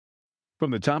From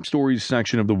the top stories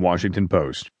section of the Washington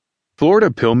Post.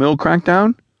 Florida pill mill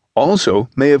crackdown also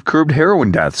may have curbed heroin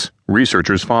deaths,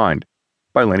 researchers find.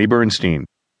 By Lenny Bernstein.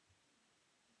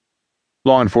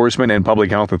 Law enforcement and public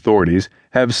health authorities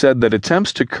have said that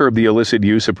attempts to curb the illicit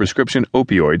use of prescription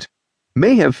opioids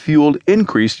may have fueled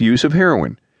increased use of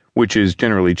heroin, which is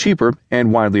generally cheaper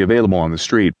and widely available on the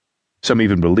street. Some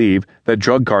even believe that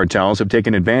drug cartels have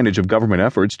taken advantage of government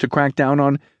efforts to crack down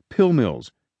on pill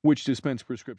mills, which dispense prescription